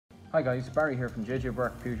Hi guys, Barry here from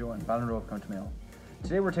Burke, Peugeot in Ballinrobe, County Mayo.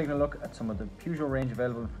 Today we're taking a look at some of the Peugeot range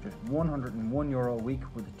available for just €101 a week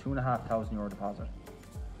with a €2,500 deposit.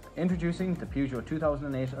 Introducing the Peugeot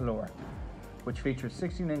 2008 Allure, which features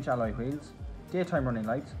 16-inch alloy wheels, daytime running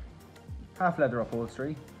lights, half leather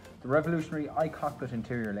upholstery, the revolutionary iCockpit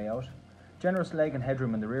interior layout, generous leg and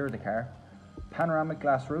headroom in the rear of the car, panoramic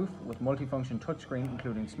glass roof with multifunction touchscreen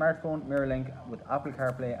including smartphone, mirror link with Apple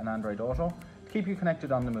CarPlay and Android Auto to keep you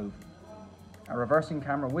connected on the move, a reversing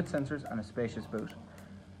camera with sensors and a spacious boot.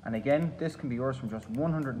 And again, this can be yours from just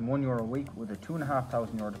 €101 a week with a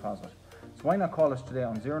 €2,500 deposit. So why not call us today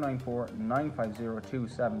on 094 950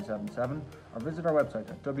 2777 or visit our website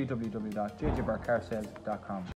at www.jjburkecarsales.com.